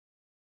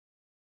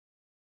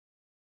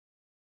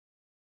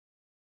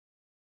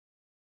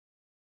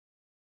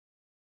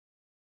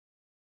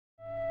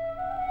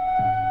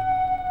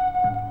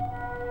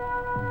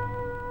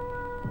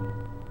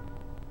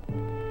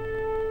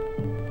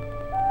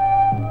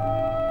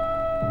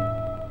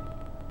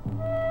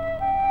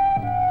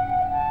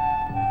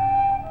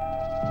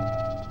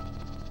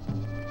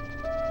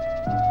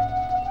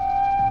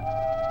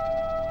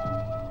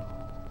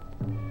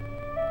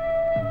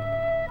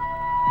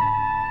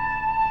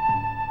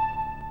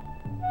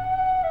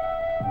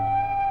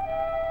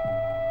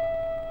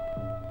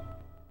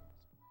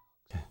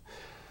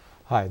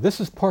Hi,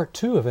 this is part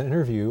 2 of an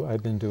interview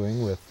I've been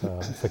doing with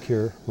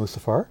Fakir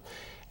Musafar.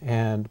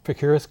 And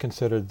Fakir is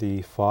considered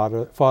the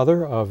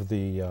father of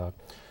the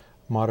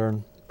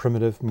modern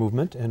primitive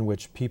movement, in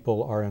which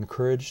people are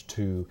encouraged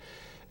to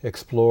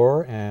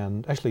explore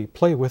and actually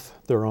play with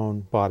their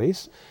own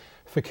bodies.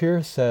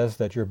 Fakir says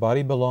that your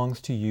body belongs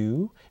to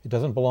you. It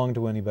doesn't belong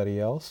to anybody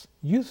else.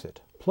 Use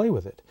it. Play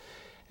with it.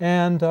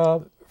 And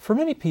for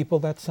many people,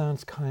 that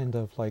sounds kind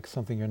of like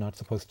something you're not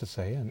supposed to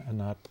say and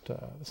not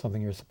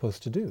something you're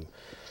supposed to do.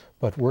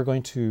 But we're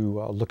going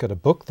to look at a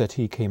book that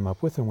he came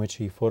up with in which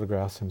he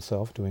photographs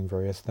himself doing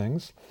various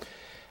things.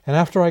 And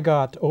after I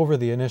got over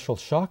the initial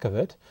shock of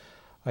it,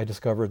 I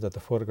discovered that the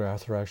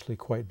photographs are actually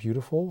quite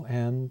beautiful,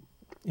 and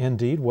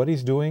indeed what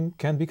he's doing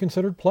can be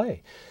considered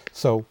play.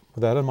 So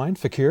with that in mind,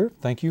 Fakir,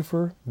 thank you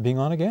for being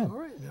on again. All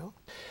right, Bill.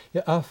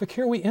 Yeah,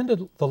 Fakir, we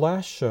ended the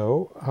last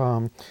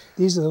show.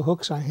 These are the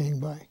hooks I hang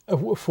by.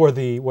 For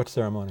the what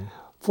ceremony?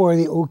 For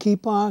the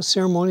o.b.e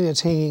ceremony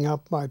that's hanging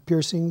up by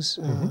piercings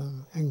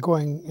and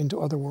going into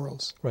other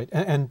worlds. Right,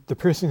 and the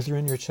piercings are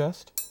in your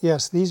chest?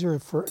 Yes, these are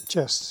for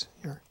chests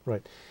here.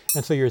 Right,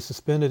 and so you're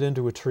suspended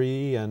into a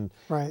tree, and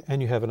right.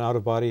 And you have an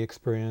out-of-body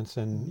experience,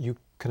 and you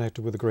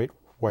connected with a great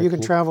white. You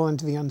can travel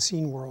into the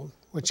unseen world,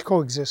 which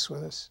coexists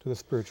with us. To the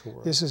spiritual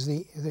world. This is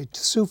the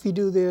Sufi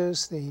do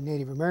this, the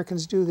Native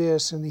Americans do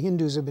this, and the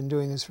Hindus have been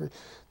doing this for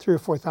 3,000 or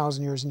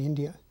 4,000 years in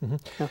India.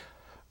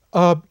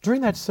 Yeah.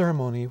 During that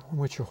ceremony in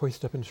which you're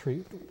hoisted up in a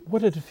tree,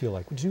 what did it feel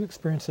like? Did you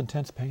experience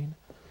intense pain?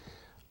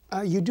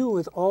 You do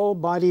with all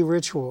body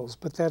rituals,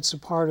 but that's a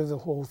part of the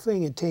whole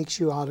thing. It takes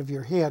you out of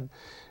your head.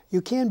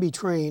 You can be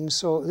trained,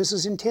 so this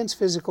is intense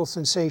physical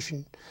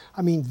sensation.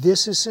 I mean,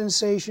 this is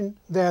sensation,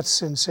 that's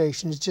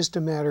sensation. It's just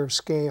a matter of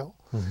scale.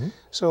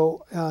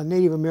 So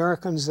Native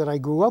Americans that I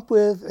grew up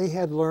with, they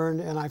had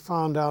learned, and I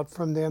found out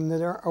from them that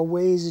there are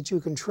ways that you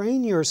can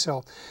train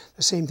yourself.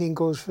 The same thing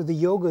goes for the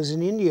yogas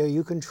in India.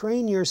 You can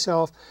train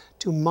yourself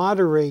to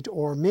moderate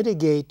or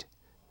mitigate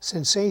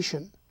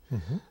sensation.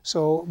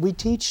 So we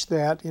teach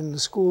that in the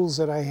schools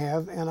that I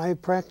have, and I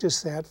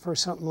practiced that for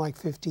something like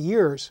 50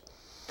 years.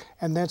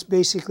 And that's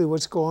basically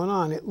what's going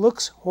on. It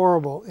looks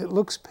horrible, it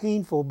looks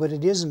painful, but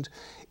it isn't.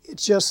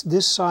 It's just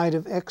this side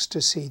of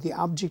ecstasy. The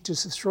object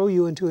is to throw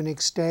you into an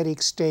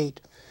ecstatic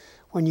state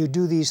when you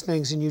do these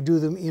things, and you do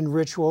them in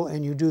ritual,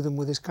 and you do them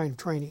with this kind of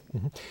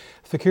training.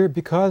 Fakir,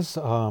 because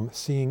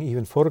seeing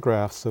even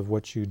photographs of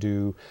what you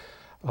do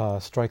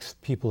strikes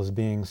people as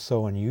being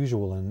so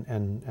unusual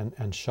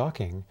and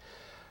shocking,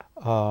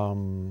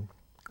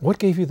 what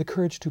gave you the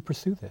courage to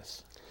pursue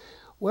this?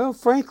 Well,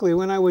 frankly,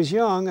 when I was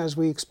young, as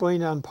we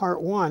explained on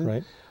part 1,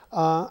 right.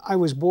 I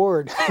was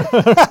bored.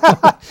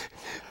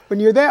 When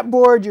you're that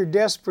bored, you're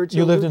desperate.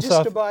 You lived in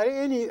just about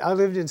any. I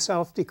lived in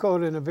South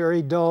Dakota in a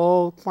very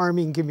dull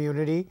farming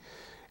community,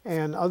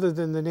 and other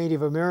than the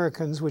Native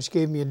Americans, which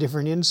gave me a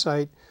different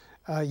insight,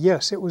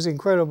 yes, it was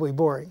incredibly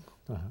boring.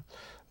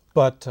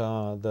 But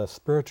the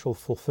spiritual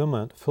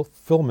fulfillment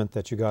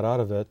that you got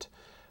out of it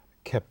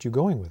kept you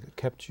going with it,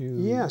 kept you...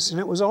 Yes, and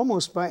it was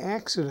almost by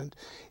accident.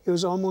 It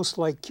was almost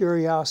like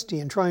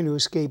curiosity and trying to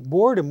escape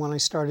boredom when I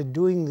started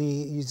doing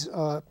these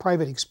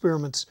private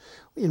experiments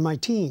in my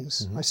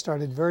teens. I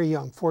started very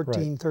young,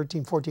 13,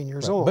 14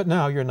 years old. But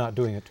now you're not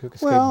doing it to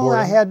escape boredom. Well,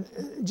 I had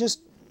just,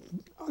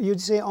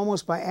 you'd say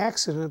almost by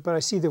accident, but I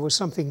see there was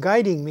something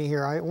guiding me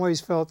here. I always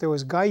felt there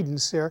was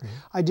guidance there.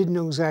 I didn't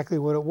know exactly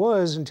what it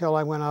was until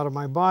I went out of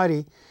my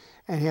body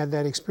and had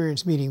that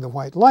experience meeting the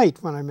white light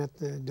when I met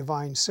the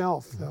divine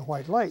self, the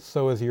white light.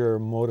 So is your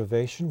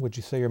motivation, would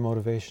you say your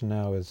motivation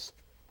now is,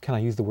 can I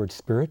use the word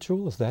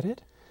spiritual? Is that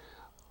it?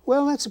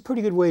 Well, that's a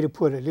pretty good way to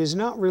put it. It is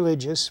not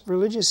religious.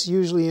 Religious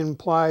usually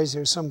implies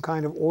there's some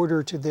kind of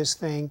order to this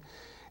thing,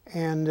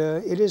 and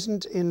it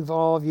isn't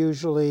involve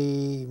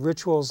usually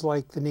rituals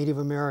like the Native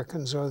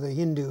Americans or the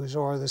Hindus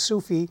or the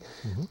Sufi.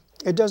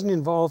 It doesn't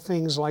involve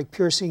things like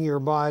piercing your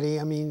body.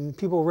 I mean,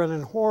 people run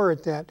in horror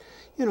at that.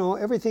 You know,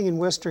 everything in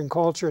Western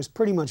culture is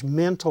pretty much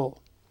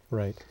mental.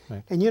 Right.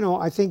 And, you know,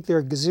 I think there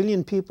are a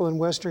gazillion people in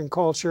Western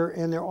culture,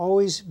 and they're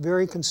always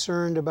very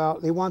concerned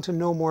about, they want to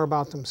know more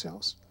about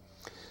themselves.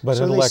 But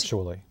so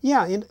intellectually.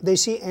 They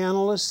see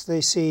analysts, they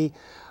see,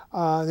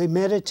 they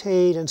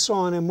meditate and so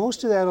on, and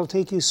most of that will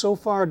take you so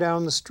far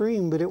down the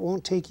stream, but it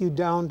won't take you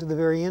down to the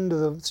very end of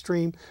the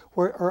stream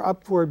or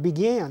up where it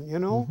began, you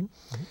know?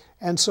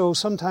 And so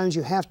sometimes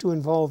you have to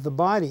involve the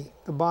body.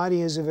 The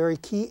body is a very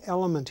key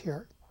element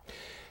here.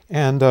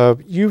 And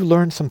you've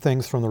learned some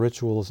things from the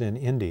rituals in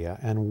India,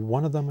 and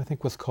one of them I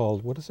think was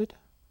called, what is it?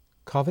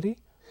 Kavadi?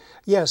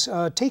 Yes,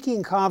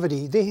 taking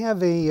kavadi. They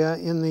have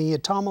in the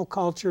Tamil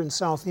culture in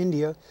South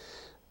India,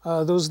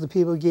 those are the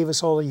people who gave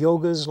us all the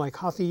yogas like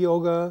Hatha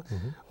Yoga,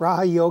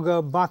 Raha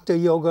Yoga, Bhakta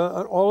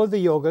Yoga, all of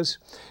the yogas.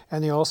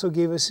 And they also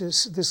gave us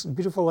this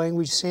beautiful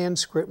language,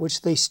 Sanskrit,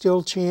 which they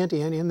still chant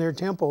in their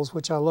temples,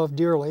 which I love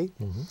dearly.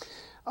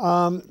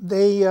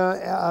 They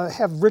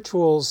have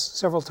rituals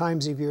several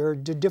times a year,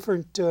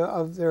 different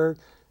of their,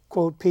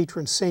 quote,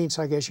 patron saints,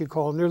 I guess you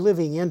call them. They're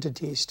living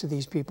entities to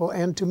these people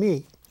and to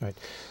me. Right.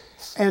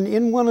 And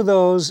in one of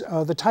those,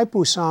 the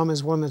Taipu Sam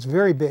is one that's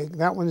very big.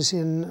 That one's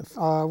in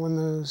when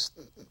the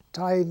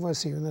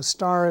when the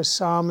star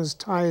Sam's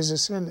tie is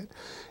ascended.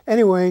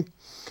 Anyway,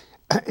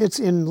 it's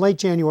in late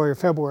January or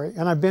February,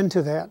 and I've been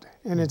to that,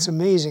 and it's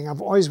amazing.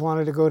 I've always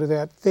wanted to go to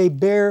that. They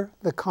bear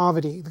the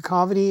kavati. The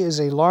kavati is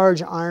a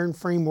large iron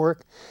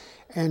framework,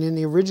 and in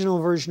the original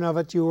version of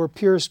it, you were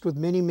pierced with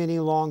many, many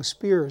long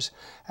spears.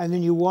 And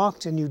then you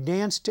walked and you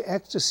danced to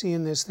ecstasy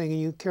in this thing,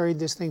 and you carried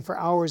this thing for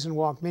hours and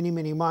walked many,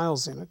 many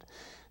miles in it.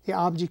 The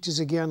object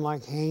is, again,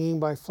 like hanging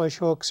by flesh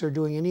hooks or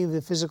doing any of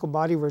the physical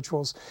body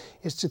rituals.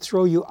 It's to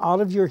throw you out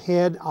of your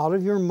head, out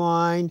of your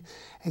mind,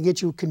 and get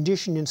you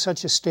conditioned in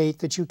such a state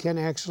that you can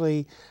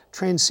actually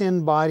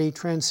transcend body,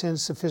 transcend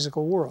the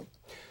physical world.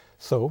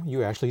 So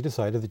you actually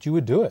decided that you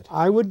would do it.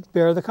 I would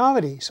bear the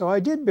kavati. So I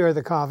did bear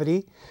the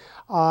kavati.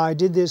 I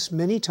did this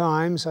many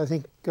times. I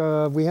think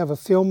we have a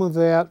film of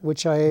that,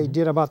 which I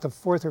did about the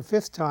fourth or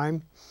fifth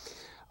time.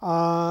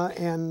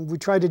 And we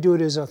tried to do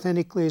it as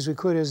authentically as we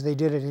could as they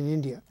did it in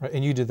India. Right,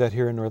 and you did that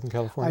here in Northern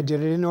California? I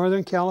did it in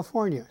Northern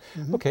California.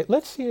 Okay,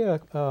 let's see a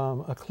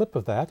clip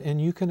of that,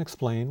 and you can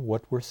explain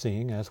what we're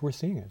seeing as we're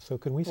seeing it. So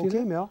can we see that?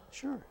 Okay, Mel,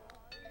 sure.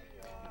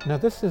 Now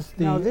this is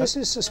the... Now this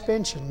is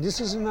suspension. This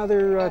is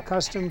another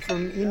custom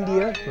from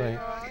India. Right.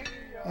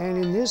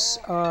 And in this,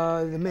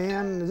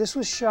 this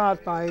was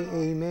shot by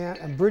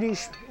a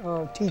British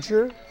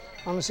teacher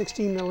on a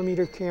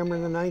 16mm camera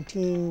in the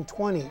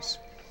 1920s.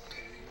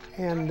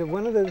 And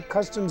one of the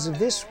customs of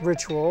this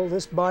ritual,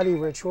 this body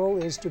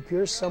ritual, is to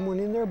pierce someone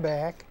in their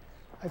back.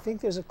 I think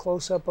there's a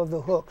close-up of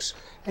the hooks.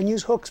 And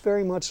use hooks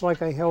very much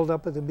like I held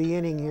up at the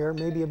beginning here,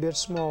 maybe a bit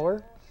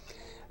smaller.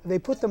 They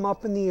put them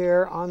up in the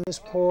air on this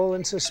pole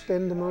and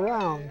suspend them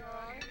around.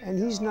 And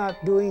he's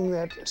not doing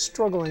that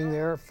struggling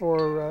there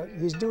for,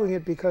 he's doing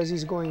it because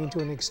he's going into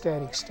an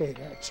ecstatic state,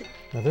 actually.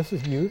 Now this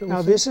is you?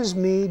 Now this is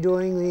me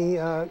doing the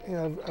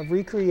a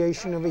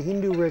recreation of a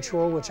Hindu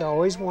ritual, which I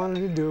always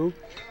wanted to do.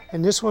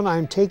 And this one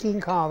I'm taking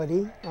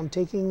kavati. I'm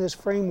taking this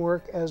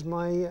framework as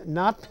my,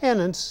 not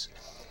penance,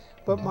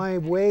 but my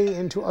way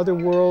into other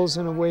worlds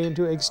and a way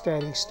into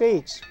ecstatic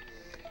states.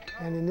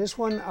 And in this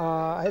one,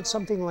 I had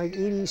something like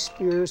 80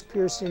 spears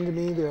pierced into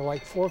me. They're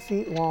like 4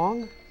 feet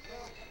long.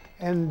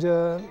 And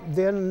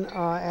then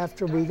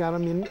after we got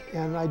them in,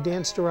 and I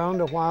danced around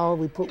a while,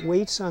 we put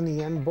weights on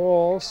the end,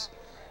 balls,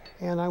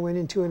 and I went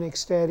into an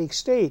ecstatic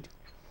state.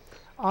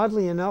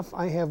 Oddly enough,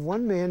 I have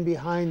one man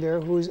behind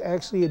there who is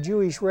actually a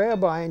Jewish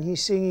rabbi, and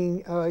he's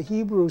singing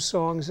Hebrew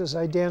songs as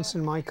I dance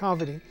in my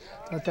kavati.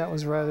 Thought that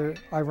was rather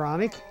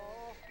ironic,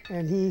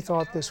 and he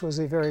thought this was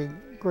a very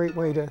great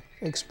way to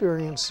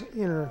experience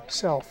inner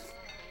self.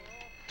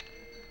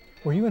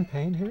 Were you in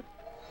pain here?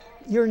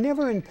 You're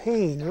never in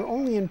pain. You're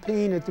only in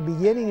pain at the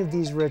beginning of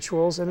these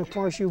rituals, and of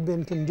course you've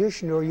been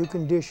conditioned, or you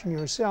condition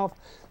yourself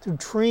through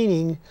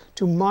training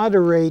to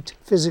moderate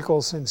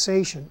physical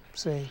sensation,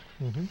 say.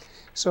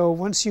 So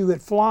once you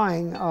get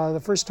flying,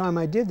 the first time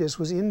I did this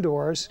was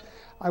indoors.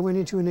 I went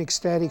into an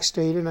ecstatic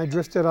state and I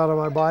drifted out of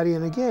my body,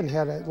 and again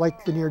had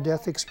like the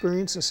near-death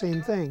experience, the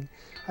same thing.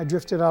 I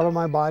drifted out of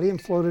my body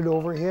and floated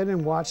overhead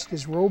and watched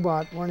this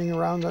robot running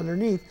around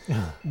underneath,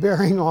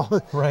 bearing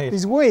all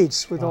these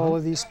weights with all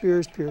of these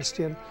spears pierced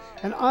in.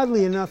 And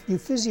oddly enough, you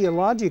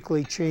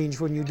physiologically change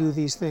when you do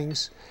these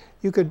things.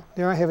 You could,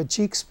 there I have a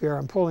cheek spear,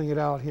 I'm pulling it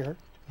out here.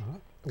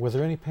 Was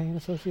there any pain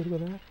associated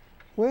with that?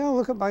 Well,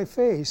 look at my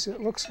face. It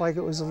looks like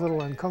it was a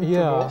little uncomfortable.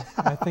 Yeah,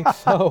 I think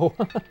so.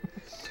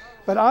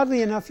 But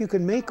oddly enough, you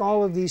can make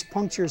all of these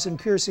punctures and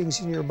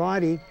piercings in your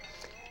body,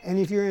 and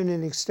if you're in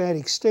an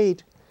ecstatic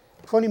state,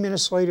 20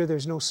 minutes later,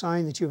 there's no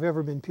sign that you've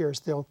ever been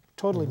pierced. They'll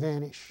totally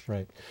vanish.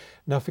 Right.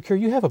 Now, Fakir,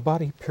 you have a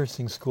body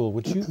piercing school.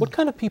 What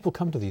kind of people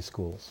come to these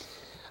schools?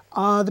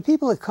 The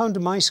people that come to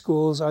my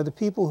schools are the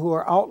people who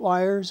are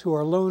outliers, who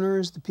are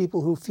loners, the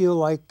people who feel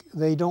like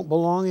they don't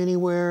belong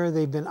anywhere,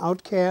 they've been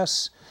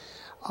outcasts.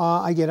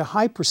 I get a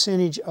high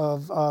percentage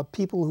of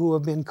people who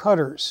have been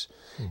cutters.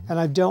 And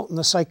I've dealt in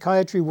the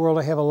psychiatry world.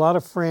 I have a lot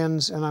of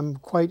friends, and I'm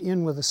quite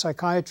in with the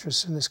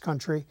psychiatrists in this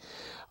country.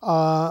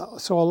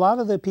 So a lot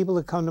of the people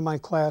that come to my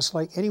class,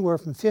 like anywhere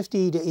from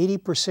 50 to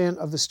 80%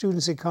 of the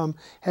students that come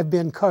have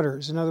been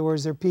cutters. In other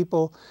words, they're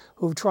people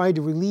who've tried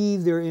to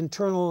relieve their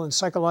internal and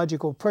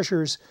psychological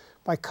pressures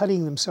by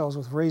cutting themselves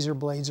with razor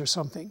blades or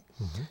something.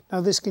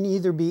 Now this can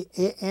either be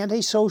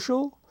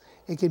antisocial,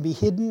 it can be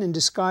hidden and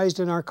disguised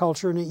in our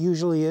culture, and it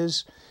usually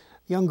is.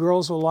 Young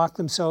girls will lock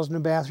themselves in a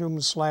bathroom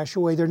and slash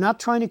away. They're not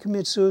trying to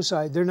commit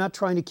suicide. They're not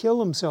trying to kill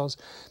themselves.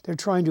 They're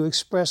trying to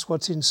express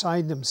what's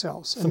inside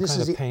themselves. Some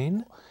kind of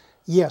pain?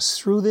 Yes,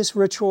 through this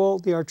ritual,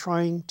 they are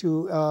trying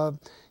to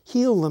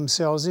heal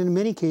themselves. In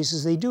many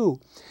cases, they do.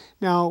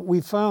 Now,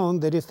 we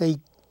found that if they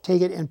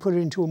take it and put it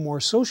into a more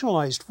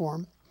socialized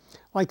form,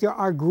 like there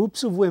are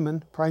groups of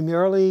women,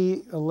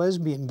 primarily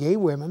lesbian, gay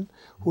women,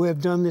 who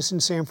have done this in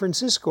San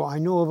Francisco. I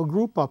know of a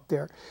group up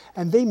there.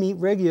 And they meet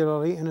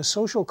regularly in a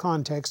social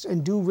context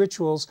and do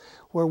rituals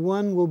where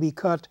one will be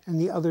cut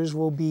and the others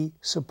will be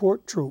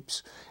support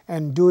troops,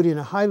 and do it in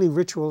a highly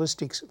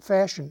ritualistic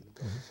fashion.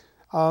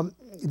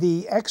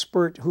 The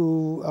expert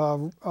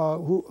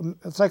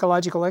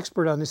psychological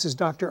expert on this is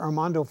Dr.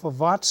 Armando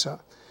Favazza.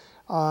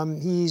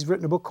 He's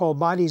written a book called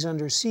Bodies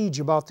Under Siege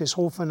about this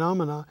whole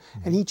phenomena,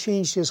 and he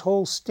changed his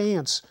whole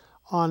stance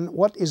on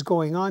what is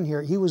going on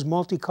here. He was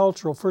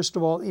multicultural, first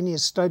of all, in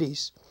his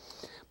studies.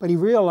 But he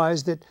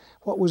realized that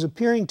what was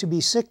appearing to be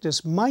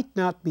sickness might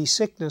not be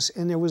sickness,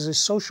 and there was a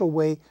social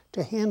way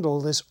to handle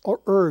this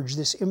urge,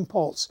 this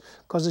impulse,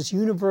 because it's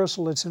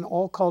universal, it's in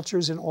all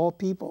cultures and all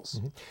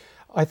peoples.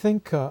 I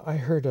think I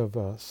heard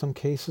of some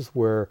cases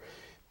where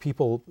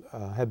people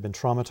had been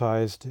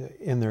traumatized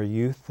in their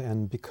youth,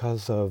 and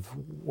because of,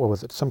 what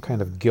was it, some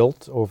kind of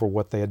guilt over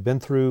what they had been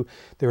through,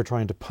 they were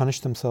trying to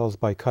punish themselves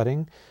by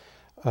cutting.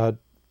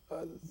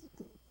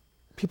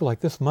 People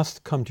like this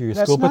must come to your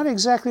school. That's not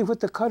exactly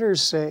what the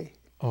cutters say.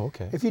 Oh,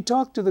 okay. If you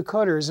talk to the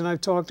cutters, and I've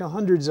talked to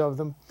hundreds of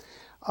them,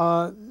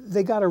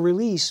 they got a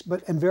release,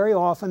 and very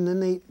often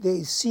then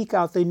they seek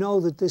out, they know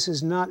that this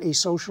is not a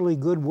socially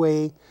good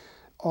way,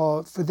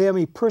 for them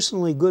a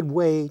personally good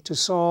way to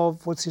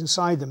solve what's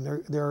inside them,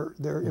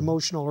 their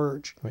emotional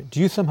urge. Right. Do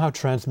you somehow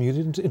transmute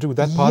it into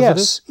that positive?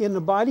 Yes, in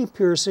the body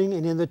piercing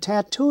and in the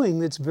tattooing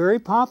that's very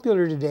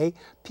popular today,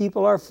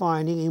 people are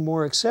finding a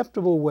more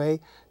acceptable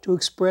way to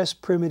express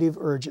primitive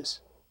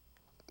urges.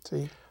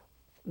 See?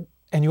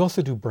 And you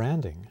also do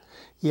branding.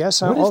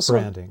 Yes, What is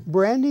branding?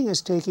 Branding is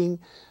taking,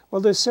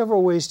 well, there's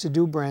several ways to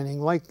do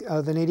branding. Like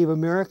the Native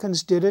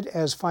Americans did it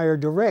as Fire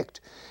Direct.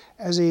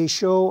 As a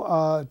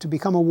show to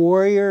become a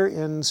warrior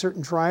in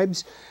certain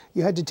tribes,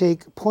 you had to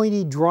take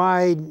pointy,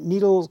 dried,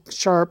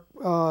 needle-sharp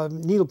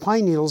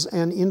pine needles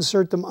and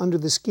insert them under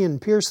the skin,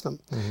 pierce them,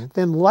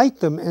 then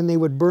light them, and they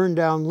would burn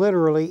down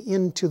literally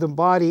into the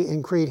body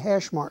and create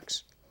hash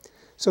marks.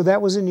 So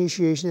that was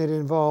initiation that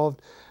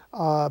involved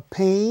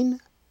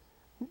pain,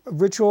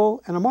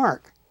 ritual, and a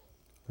mark.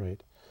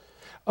 Right.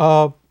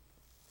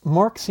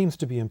 Mark seems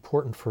to be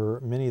important for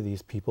many of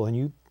these people, and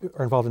you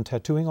are involved in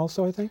tattooing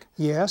also, I think?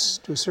 Yes,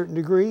 to a certain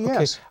degree,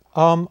 yes.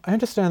 Okay. I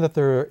understand that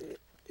there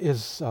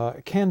is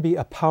can be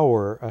a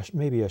power,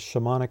 maybe a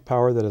shamanic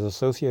power that is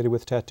associated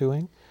with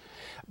tattooing,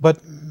 but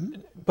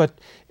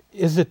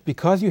is it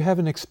because you have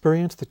an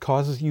experience that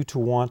causes you to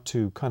want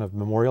to kind of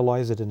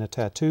memorialize it in a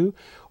tattoo,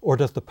 or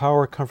does the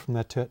power come from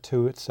that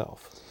tattoo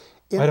itself?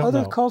 In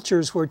other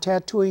cultures where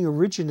tattooing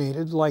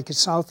originated, like in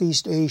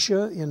Southeast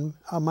Asia, in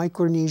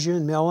Micronesia,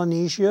 and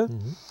Melanesia,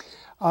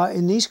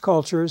 in these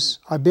cultures,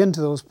 I've been to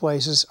those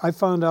places, I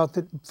found out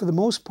that for the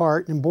most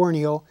part in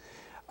Borneo,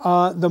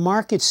 the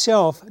mark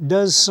itself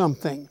does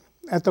something.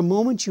 At the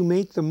moment you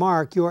make the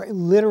mark, you are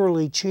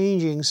literally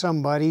changing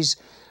somebody's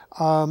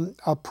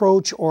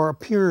approach or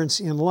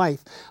appearance in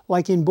life.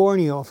 Like in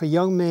Borneo, if a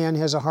young man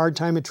has a hard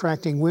time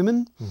attracting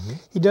women,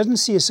 he doesn't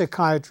see a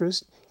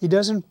psychiatrist. He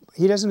doesn't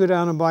go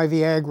down and buy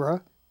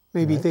Viagra.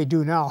 Maybe they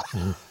do now.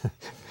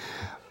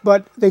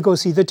 But they go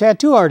see the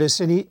tattoo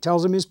artist, and he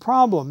tells them his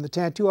problem. The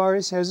tattoo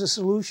artist has a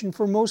solution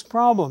for most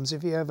problems,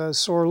 if you have a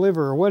sore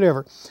liver or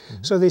whatever.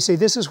 So they say,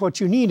 this is what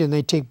you need, and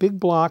they take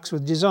big blocks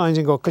with designs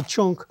and go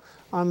ka-chunk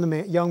on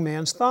the young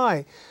man's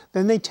thigh.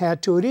 Then they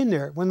tattoo it in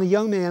there. When the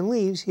young man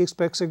leaves, he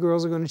expects the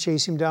girls are going to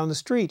chase him down the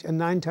street, and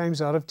 9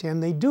 times out of 10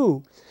 they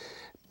do.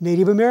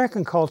 Native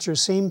American culture,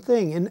 same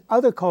thing. In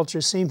other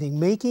cultures, same thing.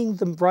 Making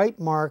the right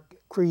mark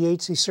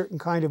creates a certain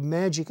kind of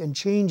magic and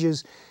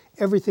changes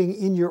everything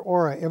in your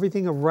aura.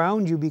 Everything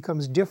around you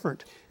becomes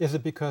different. Is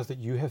it because that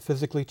you have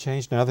physically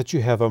changed? Now that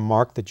you have a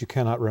mark that you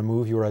cannot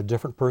remove, you are a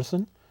different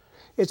person?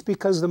 It's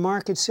because the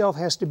mark itself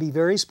has to be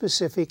very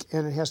specific,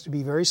 and it has to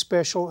be very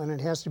special, and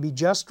it has to be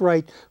just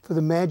right for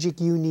the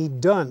magic you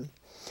need done.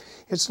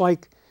 It's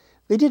like,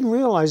 they didn't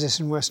realize this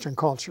in Western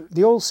culture.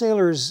 The old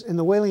sailors in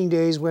the whaling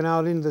days went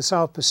out into the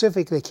South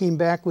Pacific. They came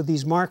back with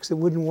these marks that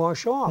wouldn't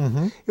wash off.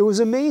 It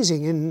was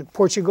amazing. In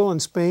Portugal and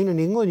Spain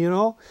and England, you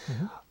know.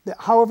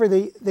 However,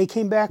 they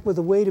came back with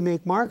a way to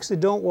make marks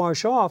that don't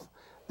wash off.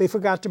 They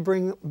forgot to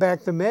bring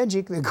back the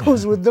magic that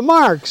goes with the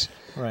marks.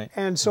 Right.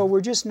 And so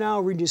we're just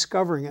now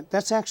rediscovering it.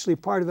 That's actually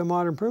part of the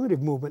modern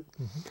primitive movement.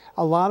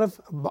 A lot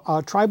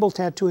of tribal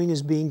tattooing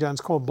is being done.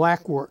 It's called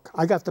black work.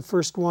 I got the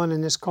first one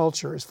in this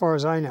culture, as far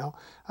as I know,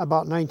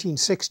 about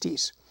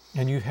 1960s.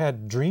 And you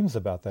had dreams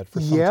about that for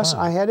some time. Yes,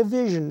 I had a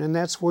vision, and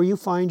that's where you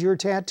find your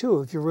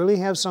tattoo. If you really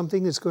have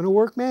something that's going to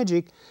work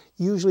magic,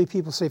 usually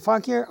people say,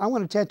 Fakir, I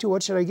want a tattoo,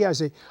 what should I get? I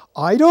say,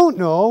 I don't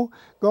know.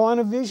 Go on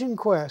a vision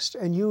quest,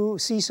 and you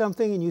see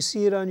something and you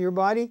see it on your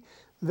body,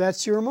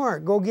 that's your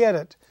mark. Go get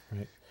it.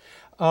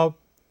 Right.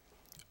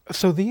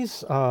 So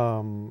these,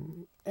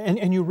 and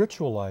you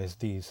ritualize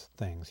these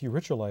things. You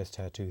ritualize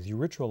tattoos. You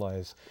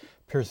ritualize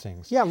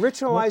piercings. Yeah,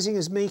 ritualizing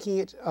is making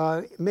it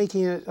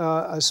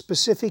a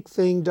specific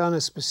thing done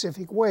a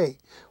specific way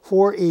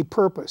for a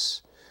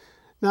purpose.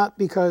 Not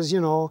because,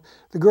 you know,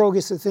 the girl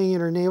gets the thing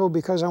in her navel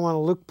because I want to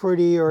look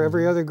pretty or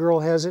every other girl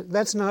has it.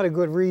 That's not a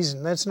good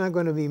reason. That's not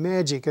going to be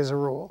magic as a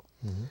rule,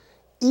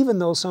 even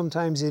though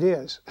sometimes it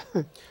is.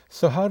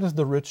 So how does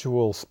the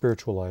ritual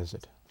spiritualize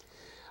it?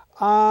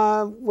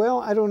 Well,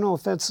 I don't know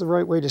if that's the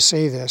right way to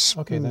say this.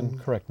 Okay, then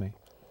correct me.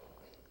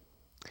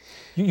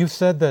 You've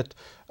said that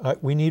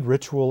We need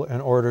ritual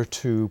in order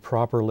to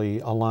properly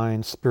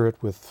align spirit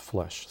with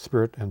flesh,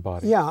 spirit and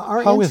body. Yeah,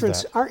 How is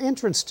that? our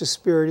entrance to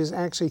spirit is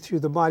actually through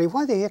the body.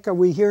 Why the heck are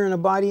we here in a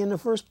body in the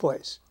first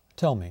place?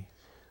 Tell me.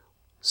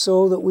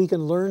 So that we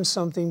can learn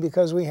something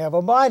because we have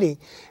a body.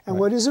 And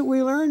what is it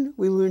we learn?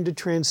 We learn to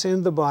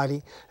transcend the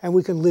body. And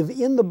we can live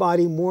in the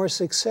body more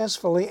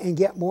successfully and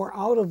get more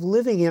out of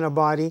living in a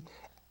body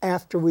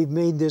after we've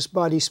made this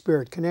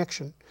body-spirit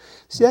connection.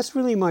 See, that's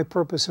really my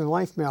purpose in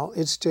life, Mel.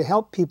 It's to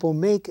help people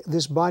make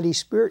this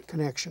body-spirit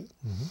connection.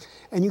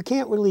 And you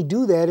can't really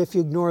do that if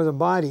you ignore the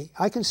body.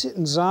 I can sit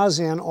in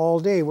Zazen all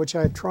day, which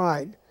I've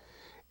tried.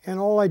 And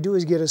all I do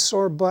is get a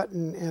sore butt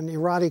and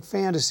erotic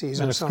fantasies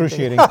And or something.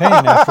 excruciating pain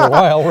after a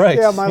while, right?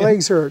 Yeah, my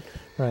legs hurt.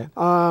 Right.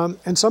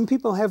 And some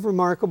people have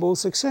remarkable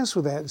success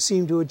with that and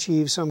seem to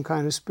achieve some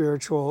kind of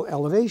spiritual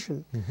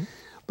elevation.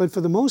 But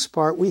for the most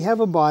part, we have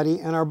a body,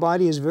 and our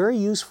body is very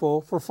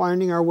useful for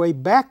finding our way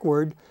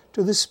backward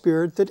to the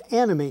spirit that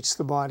animates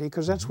the body,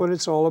 because that's what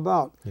it's all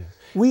about. Yes.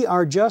 We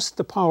are just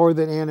the power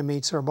that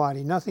animates our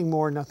body, nothing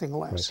more, nothing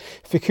less. Right.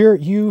 Fakir,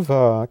 you've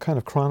kind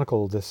of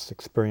chronicled this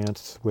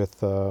experience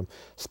with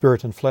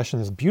spirit and flesh in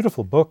this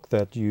beautiful book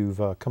that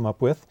you've come up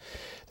with.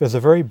 There's a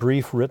very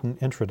brief written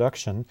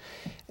introduction,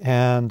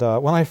 and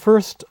when I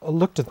first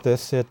looked at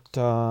this, it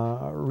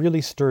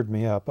really stirred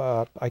me up.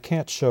 I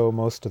can't show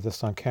most of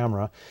this on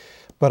camera,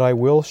 but I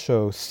will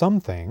show some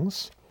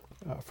things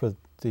for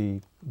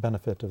the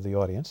benefit of the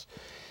audience.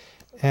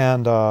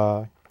 And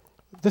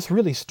this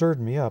really stirred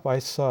me up. I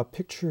saw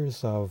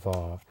pictures of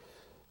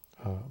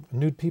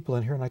nude people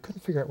in here, and I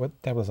couldn't figure out what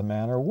that was, a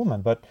man or a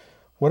woman. But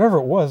whatever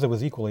it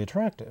was equally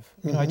attractive.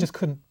 You know, I just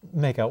couldn't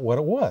make out what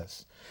it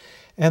was.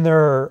 And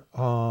there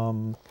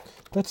are,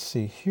 let's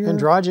see here.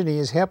 Androgyny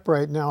is hep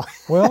right now.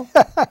 Well,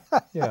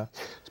 yeah.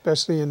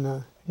 Especially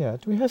in... Yeah,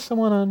 do we have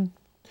someone on?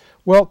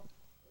 Well,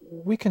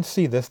 we can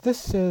see this.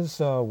 This is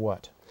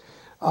what?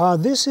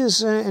 This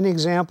is an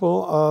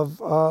example of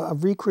a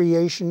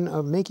recreation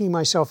of making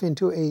myself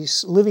into a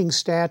living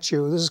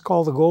statue. This is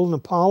called the Golden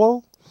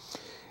Apollo.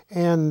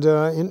 And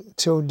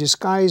to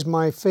disguise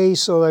my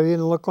face so that I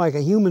didn't look like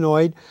a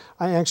humanoid,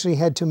 I actually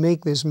had to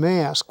make this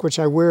mask, which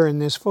I wear in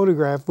this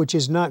photograph, which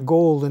is not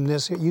gold in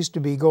this. It used to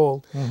be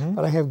gold.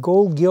 But I have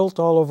gold gilt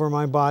all over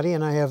my body,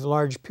 and I have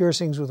large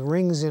piercings with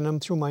rings in them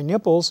through my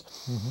nipples.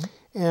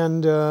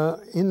 And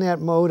in that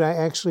mode, I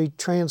actually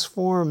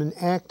transform and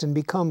act and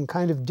become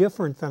kind of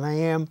different than I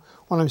am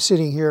when I'm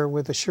sitting here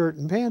with a shirt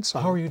and pants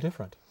on. How are you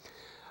different?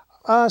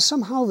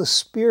 Somehow the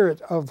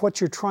spirit of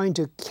what you're trying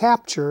to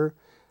capture,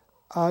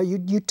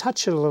 you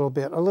touch it a little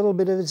bit. A little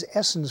bit of its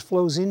essence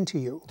flows into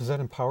you. Does that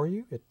empower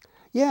you?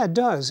 Yeah, it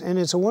does. And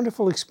it's a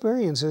wonderful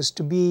experience as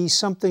to be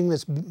something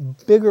that's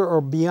bigger or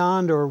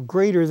beyond or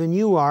greater than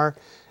you are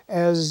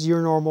as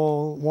your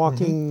normal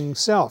walking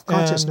self,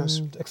 consciousness.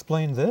 And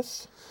explain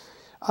this.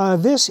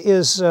 This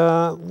is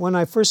when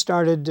I first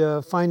started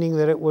finding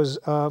that it was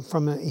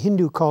from a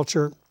Hindu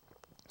culture,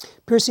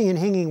 piercing and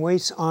hanging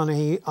weights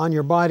on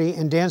your body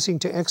and dancing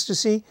to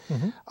ecstasy.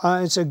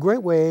 It's a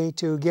great way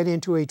to get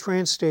into a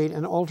trance state,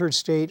 an altered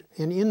state,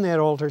 and in that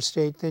altered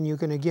state, then you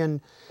can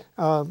again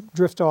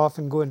drift off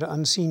and go into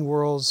unseen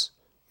worlds,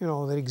 you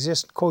know,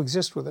 that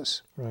coexist with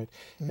us. Right.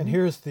 And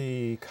here's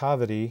the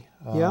cavity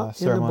Yeah, in the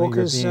ceremony. book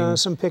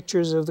is some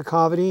pictures of the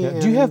cavity. Yeah.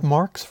 Do you have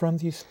marks from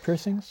these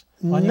piercings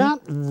on you?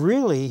 Not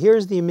really.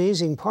 Here's the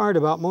amazing part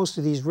about most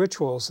of these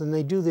rituals, and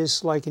they do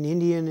this like in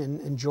India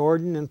and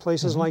Jordan and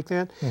places like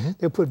that.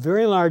 They put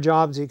very large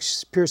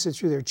objects, pierce it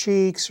through their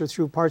cheeks or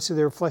through parts of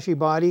their fleshy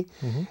body,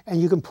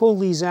 and you can pull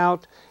these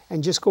out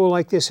and just go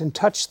like this and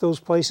touch those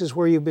places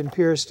where you've been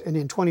pierced, and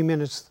in 20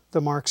 minutes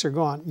the marks are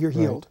gone. You're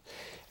healed.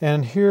 Right.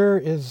 And here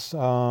is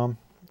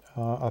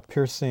a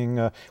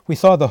piercing. We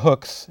saw the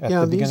hooks at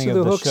the beginning of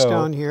the show. Yeah, these are the hooks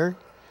down here.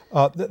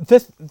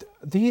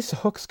 These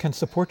hooks can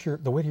support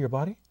the weight of your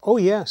body? Oh,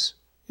 yes.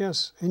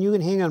 Yes. And you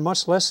can hang on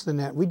much less than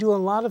that. We do a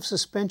lot of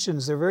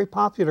suspensions. They're very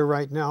popular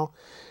right now.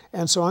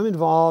 And so I'm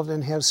involved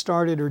and have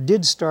started or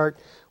did start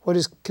what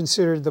is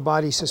considered the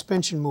body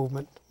suspension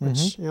movement,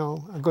 which, you know,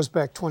 goes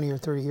back 20 or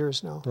 30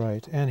 years now.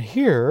 Right. And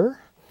here,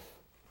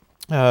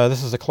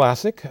 this is a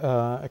classic.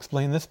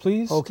 Explain this,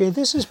 please. Okay,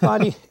 this is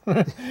body.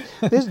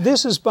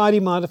 this is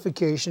body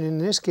modification. In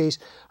this case,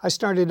 I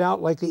started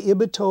out like the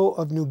Ibito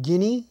of New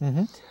Guinea.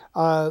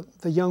 The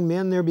young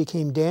men there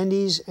became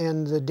dandies,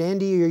 and the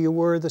dandier you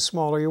were, the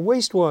smaller your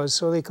waist was.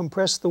 So they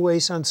compressed the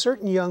waist on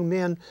certain young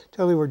men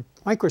till they were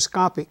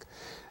microscopic.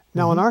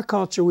 Now, in our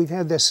culture, we've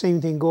had that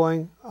same thing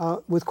going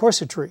with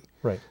corsetry.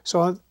 Right.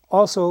 So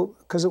also,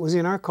 because it was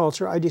in our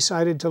culture, I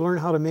decided to learn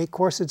how to make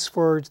corsets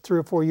for 3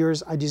 or 4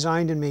 years. I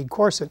designed and made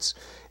corsets.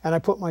 And I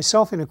put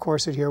myself in a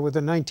corset here with a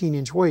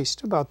 19-inch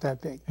waist, about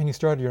that big. And you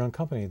started your own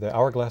company, the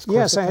Hourglass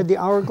Corset? Yes, I had the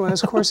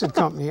Hourglass Corset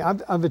Company.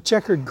 I've a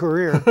checkered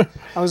career.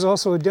 I was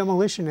also a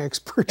demolition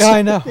expert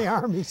I know. in the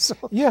Army. So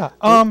yeah.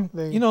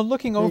 You know,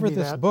 looking over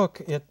this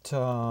book, it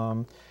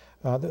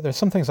There's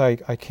some things I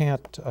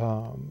can't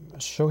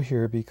show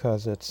here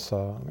because it's,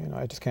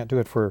 I just can't do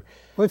it for...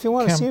 Well, if you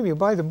want to see them, you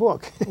buy the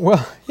book.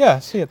 Well, yeah,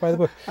 see it, buy the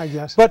book. I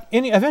guess. But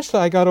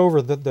eventually I got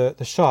over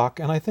the shock,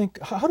 and I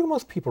think, how do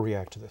most people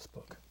react to this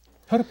book?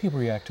 How do people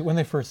react to it when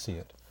they first see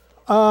it?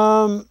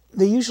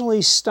 They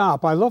usually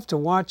stop. I love to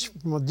watch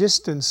from a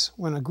distance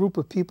when a group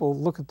of people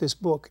look at this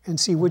book and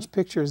see which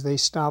pictures they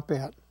stop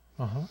at.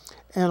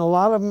 And a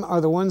lot of them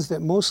are the ones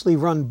that mostly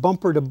run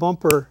bumper to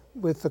bumper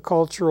with the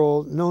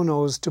cultural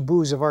no-nos,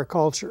 taboos of our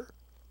culture.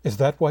 Is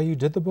that why you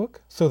did the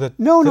book? So that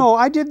No,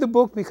 I did the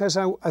book because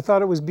I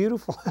thought it was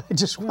beautiful. I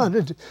just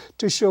wanted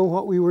to show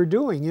what we were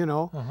doing, you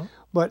know.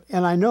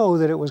 And I know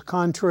that it was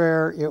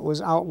contraire, it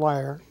was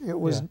outlier, it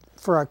was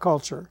for our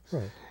culture.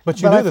 Right.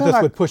 But you knew that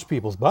this would push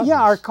people's buttons.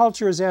 Yeah, our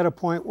culture is at a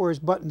point where its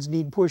buttons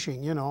need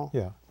pushing, you know.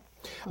 Yeah.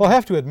 Well, I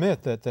have to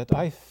admit that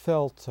I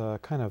felt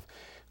kind of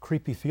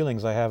creepy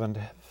feelings I haven't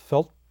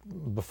felt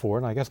before,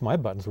 and I guess my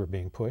buttons were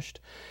being pushed.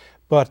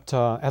 But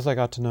as I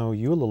got to know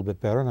you a little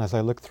bit better, and as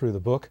I looked through the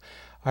book,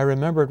 I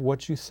remembered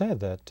what you said,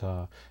 that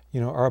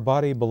our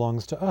body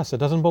belongs to us. It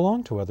doesn't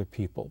belong to other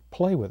people.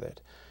 Play with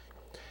it.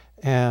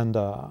 And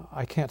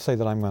I can't say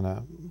that I'm going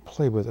to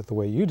play with it the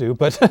way you do,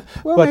 but...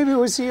 Well, maybe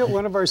we'll see it at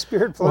one of our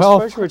Spirit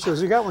Plus special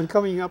shows. We got one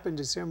coming up in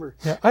December.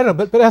 Yeah, I don't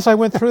know, but as I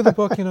went through the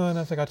book, and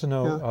as I got to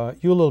know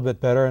you a little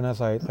bit better, and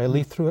as I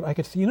leafed through it, I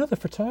could see, the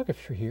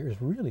photography here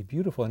is really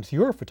beautiful, and it's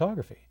your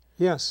photography.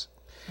 Yes.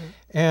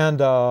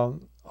 And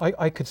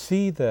I could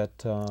see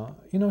that,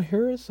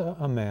 here is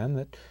a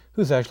man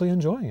who's actually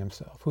enjoying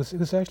himself,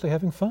 who's actually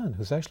having fun,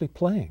 who's actually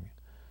playing.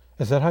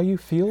 Is that how you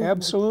feel?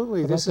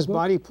 Absolutely. This is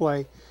Body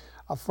Play.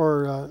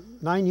 For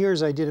 9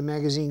 years, I did a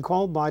magazine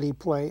called Body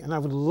Play, and I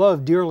would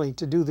love dearly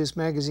to do this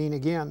magazine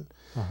again.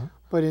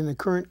 But in the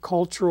current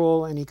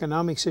cultural and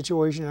economic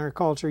situation in our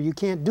culture, you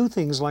can't do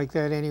things like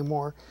that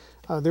anymore.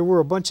 There were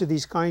a bunch of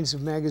these kinds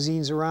of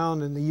magazines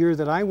around, and the year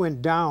that I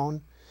went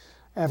down,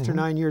 after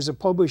 9 years of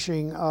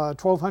publishing,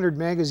 1,200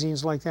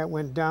 magazines like that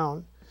went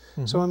down.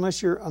 So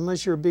unless you're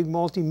a big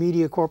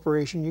multimedia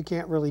corporation, you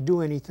can't really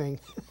do anything.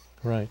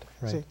 Right.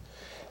 See?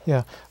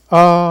 Yeah.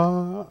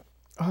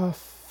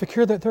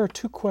 Fakir, there are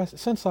two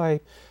questions. Since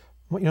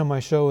my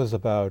show is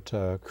about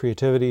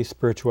creativity,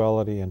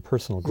 spirituality, and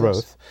personal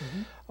growth,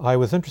 I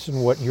was interested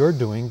in what you're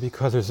doing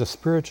because there's a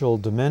spiritual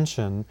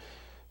dimension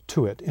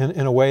to it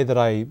in a way that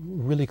I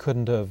really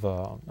couldn't have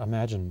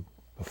imagined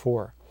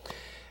before.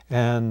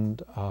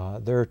 And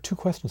there are two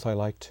questions I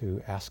like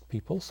to ask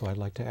people, so I'd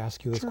like to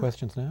ask you those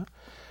questions now.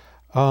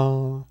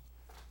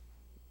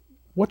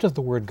 What does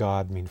the word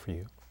God mean for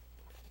you?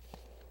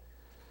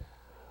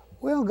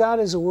 Well, God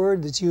is a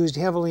word that's used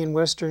heavily in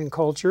Western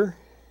culture,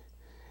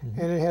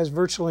 and it has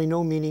virtually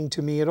no meaning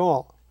to me at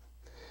all.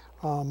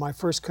 My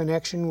first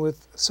connection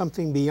with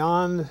something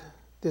beyond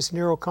this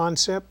narrow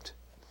concept,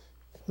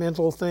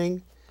 mental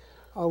thing,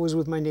 was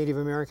with my Native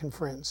American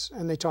friends,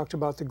 and they talked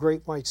about the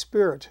Great White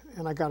Spirit,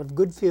 and I got a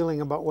good feeling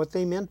about what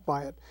they meant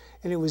by it,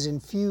 and it was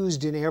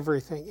infused in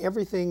everything.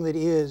 Everything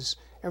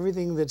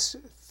that's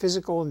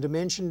physical and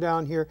dimension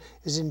down here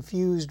is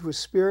infused with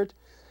spirit.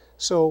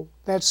 So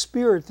that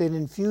spirit that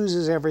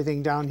infuses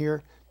everything down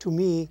here, to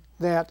me,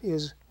 that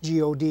is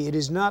G-O-D. It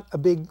is not a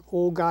big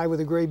old guy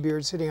with a gray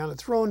beard sitting on a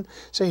throne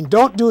saying,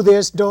 don't do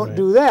this, don't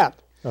do that.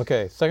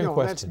 Okay, second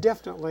question. That's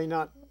definitely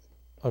not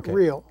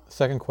real.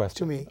 Second question.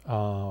 To me.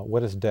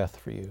 What is death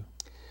for you?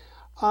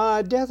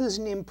 Death is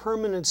an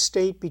impermanent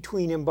state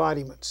between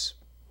embodiments.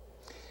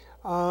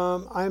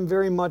 I'm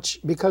very much,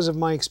 because of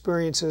my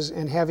experiences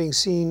and having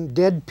seen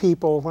dead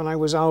people when I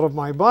was out of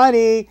my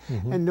body,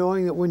 and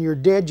knowing that when you're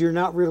dead, you're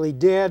not really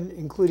dead,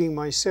 including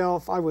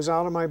myself. I was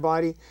out of my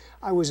body.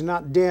 I was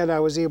not dead. I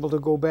was able to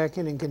go back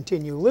in and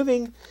continue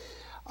living.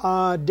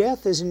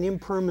 Death is an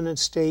impermanent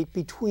state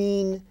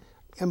between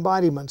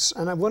embodiments.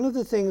 And one of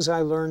the things I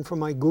learned from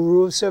my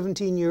guru of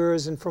 17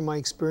 years and from my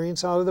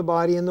experience out of the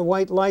body and the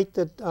white light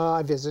that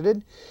I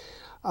visited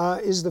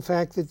is the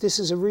fact that this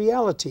is a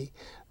reality.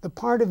 The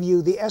part of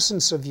you, the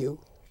essence of you,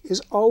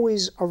 is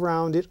always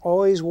around. It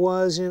always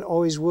was and it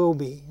always will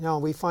be. Now,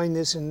 we find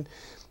this in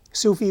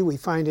Sufi, we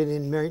find it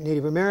in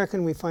Native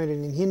American, we find it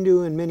in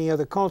Hindu and many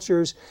other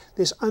cultures,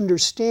 this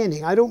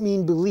understanding. I don't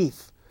mean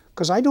belief,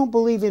 because I don't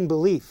believe in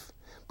belief.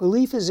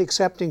 Belief is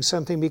accepting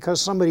something because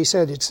somebody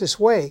said it's this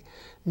way.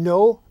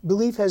 No,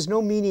 belief has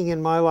no meaning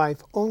in my life.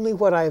 Only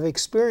what I've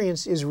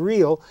experienced is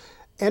real.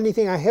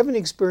 Anything I haven't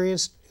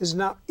experienced is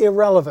not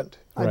irrelevant.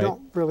 I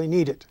don't really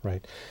need it.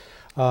 Right.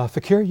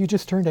 Fakir, you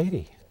just turned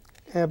 80.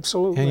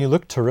 Absolutely. And you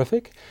look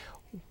terrific.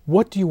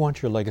 What do you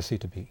want your legacy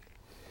to be?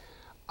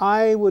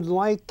 I would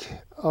like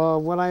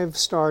what I've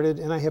started,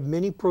 and I have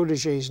many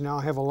proteges now.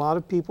 I have a lot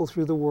of people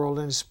through the world,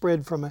 and it's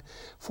spread from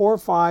 4 or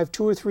 5,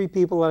 2 or 3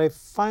 people that I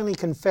finally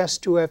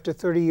confessed to after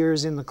 30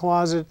 years in the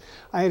closet.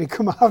 I had to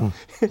come out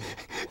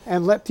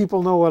and let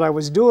people know what I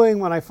was doing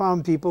when I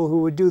found people who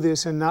would do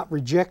this and not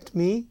reject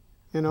me.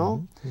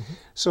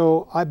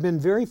 So I've been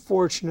very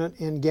fortunate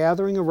in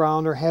gathering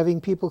around or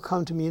having people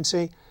come to me and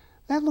say,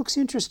 that looks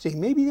interesting.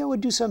 Maybe that would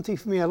do something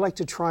for me. I'd like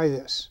to try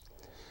this.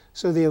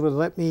 So they would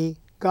let me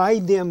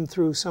guide them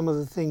through some of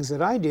the things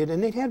that I did,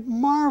 and they'd had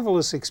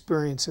marvelous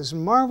experiences,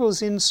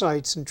 marvelous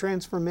insights and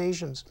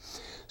transformations.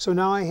 So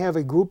now I have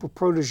a group of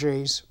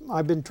proteges.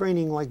 I've been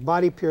training like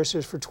body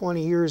piercers for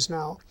 20 years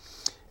now,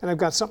 and I've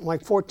got something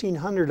like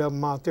 1,400 of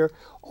them out there,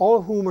 all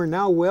of whom are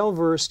now well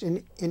versed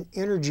in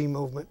energy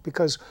movement,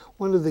 because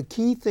one of the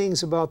key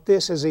things about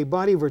this as a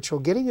body ritual,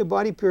 getting a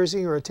body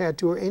piercing or a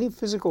tattoo or any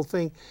physical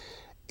thing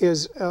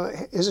is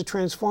a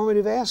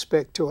transformative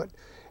aspect to it.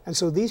 And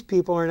so these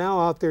people are now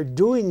out there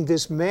doing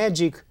this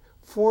magic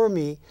for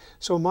me.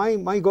 So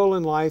my goal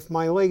in life,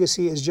 my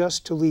legacy, is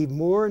just to leave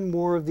more and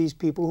more of these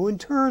people, who in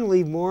turn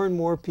leave more and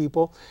more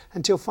people,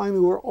 until finally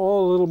we're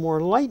all a little more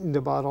enlightened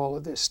about all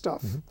of this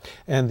stuff. Mm-hmm.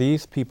 And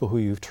these people who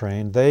you've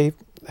trained, they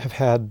have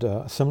had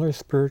similar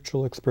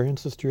spiritual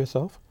experiences to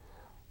yourself?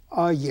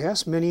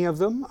 Yes, many of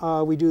them.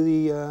 We do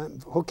the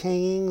hook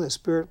hanging, the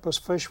spirit plus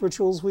flesh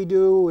rituals we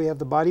do. We have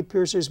the body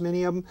piercers,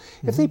 many of them.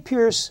 Mm-hmm. If they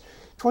pierce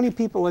 20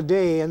 people a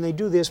day and they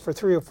do this for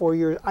 3 or 4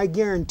 years, I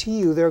guarantee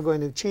you they're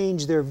going to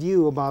change their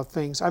view about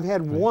things. I've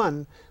had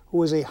one who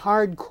was a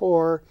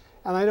hardcore,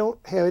 and I don't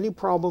have any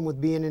problem with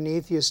being an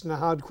atheist and a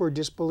hardcore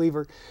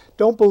disbeliever.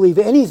 Don't believe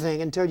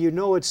anything until you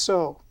know it's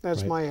so.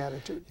 That's my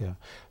attitude. Yeah.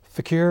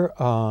 Fakir,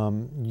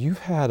 you've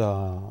had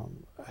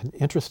an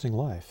interesting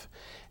life,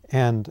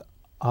 and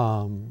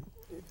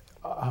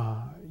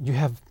you've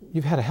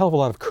had a hell of a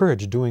lot of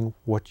courage doing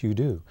what you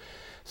do.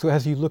 So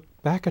as you look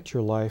back at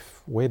your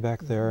life way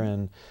back there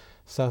in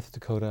South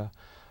Dakota,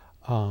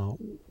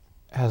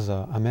 as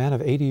a man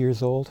of 80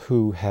 years old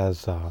who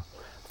has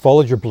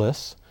followed your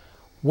bliss,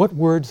 what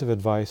words of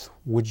advice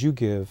would you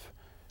give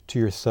to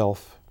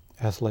yourself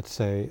as, let's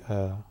say,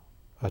 a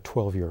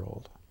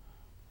 12-year-old?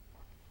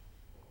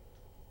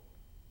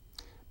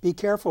 Be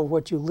careful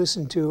what you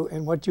listen to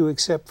and what you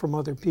accept from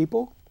other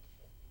people.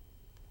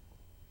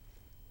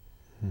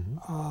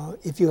 Mm-hmm.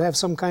 If you have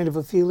some kind of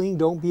a feeling,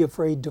 don't be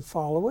afraid to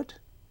follow it.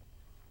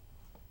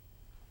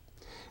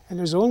 And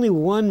there's only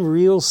one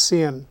real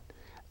sin: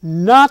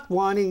 not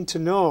wanting to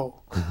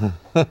know.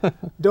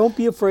 Don't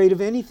be afraid of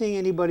anything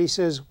anybody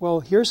says. Well,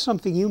 here's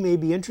something you may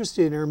be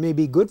interested in, or may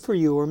be good for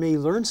you, or may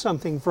learn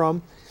something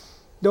from.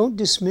 Don't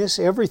dismiss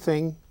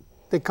everything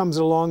that comes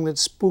along that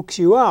spooks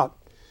you out.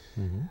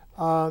 Mm-hmm.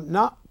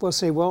 We'll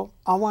say, well,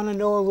 I want to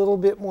know a little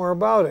bit more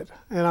about it,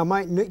 and I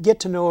might get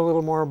to know a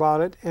little more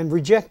about it and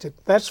reject it.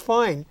 That's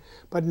fine,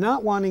 but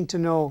not wanting to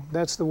know,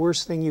 that's the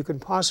worst thing you can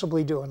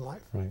possibly do in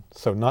life. Right.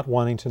 So not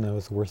wanting to know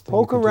is the worst thing you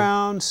can do. Poke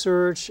around,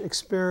 search,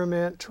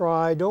 experiment,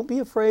 try. Don't be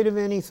afraid of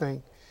anything.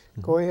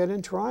 Mm-hmm. Go ahead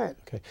and try it.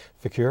 Okay.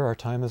 Fakir, our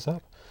time is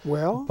up.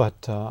 Well,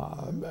 but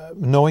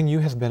knowing you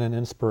has been an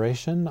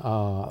inspiration.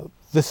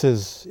 This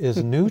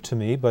is new to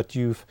me, but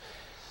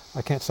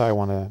I can't say I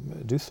want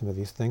to do some of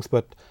these things,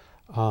 but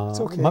it's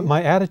okay.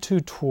 my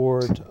attitude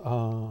toward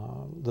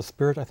the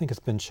spirit, I think, has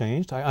been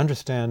changed. I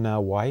understand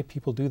now why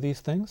people do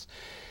these things,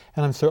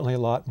 and I'm certainly a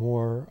lot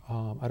more,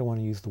 I don't want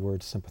to use the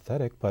word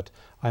sympathetic, but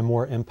I'm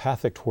more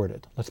empathic toward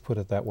it. Let's put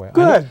it that way.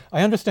 Good.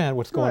 I understand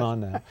what's going on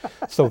now.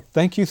 So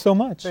thank you so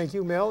much. Thank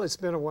you, Mel. It's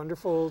been a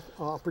wonderful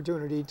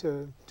opportunity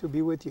to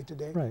be with you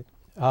today. Right.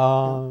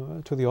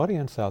 To the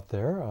audience out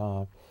there,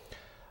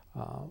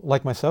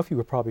 like myself, you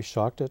were probably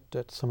shocked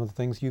at some of the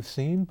things you've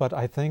seen, but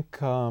I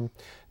think now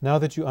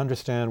that you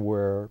understand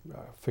where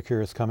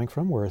Fakir is coming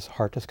from, where his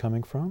heart is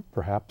coming from,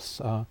 perhaps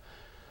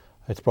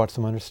it's brought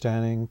some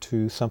understanding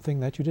to something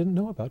that you didn't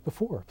know about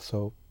before.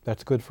 So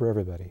that's good for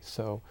everybody.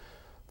 So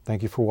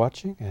thank you for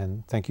watching,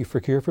 and thank you,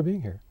 Fakir, for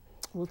being here.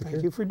 Well,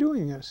 thank you for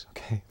doing this.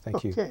 Okay,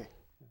 thank you. Okay.